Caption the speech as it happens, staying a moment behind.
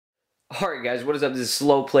Alright guys, what is up? This is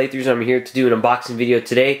Slow Playthroughs. I'm here to do an unboxing video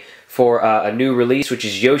today for a new release, which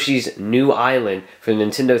is Yoshi's New Island for the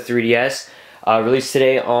Nintendo 3DS. Released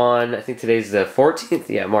today on, I think today's the 14th?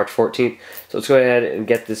 Yeah, March 14th. So let's go ahead and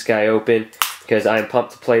get this guy open because I'm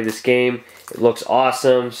pumped to play this game. It looks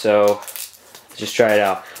awesome, so let's just try it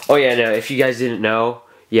out. Oh yeah, no, if you guys didn't know,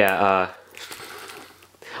 yeah,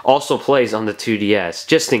 also plays on the 2DS,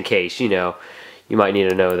 just in case, you know, you might need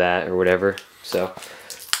to know that or whatever. So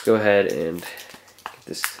go ahead and get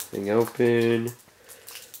this thing open.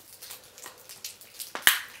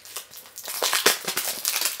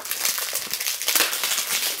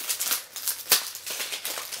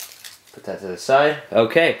 Put that to the side.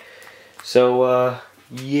 Okay, so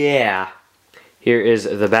yeah, here is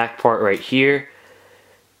the back part right here.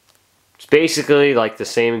 It's basically like the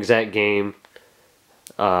same exact game,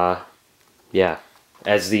 yeah,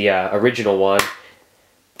 as the original one,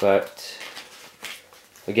 but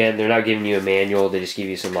again, they're not giving you a manual, they just give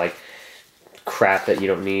you some like crap that you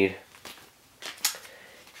don't need.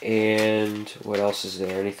 And what else is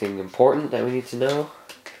there? Anything important that we need to know?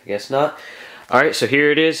 I guess not. Alright, so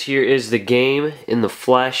here it is. Here is the game in the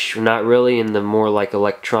flesh, not really, in the more like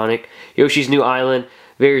electronic. Yoshi's New Island.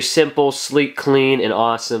 Very simple, sleek, clean, and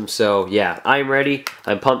awesome. So yeah, I'm ready.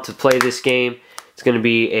 I'm pumped to play this game. It's going to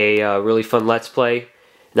be a really fun Let's Play.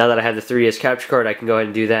 Now that I have the 3DS capture card, I can go ahead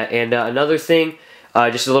and do that. And another thing,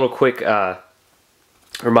 just a little quick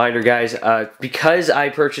reminder, guys. Because I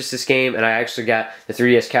purchased this game and I actually got the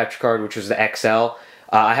 3DS capture card, which was the XL,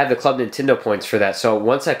 I have the Club Nintendo points for that. So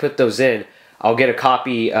once I put those in, I'll get a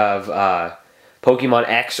copy of Pokemon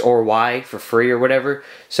X or Y for free or whatever.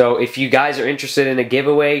 So if you guys are interested in a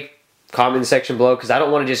giveaway, comment in the section below, because I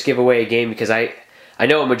don't want to just give away a game, because I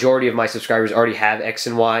know a majority of my subscribers already have X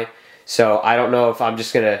and Y. So I don't know if I'm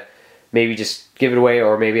just going to maybe just give it away,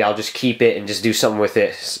 or maybe I'll just keep it and just do something with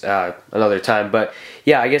it another time. But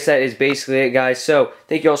yeah, I guess that is basically it, guys. So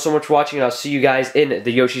thank you all so much for watching, and I'll see you guys in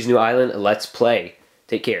the Yoshi's New Island Let's Play.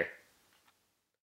 Take care.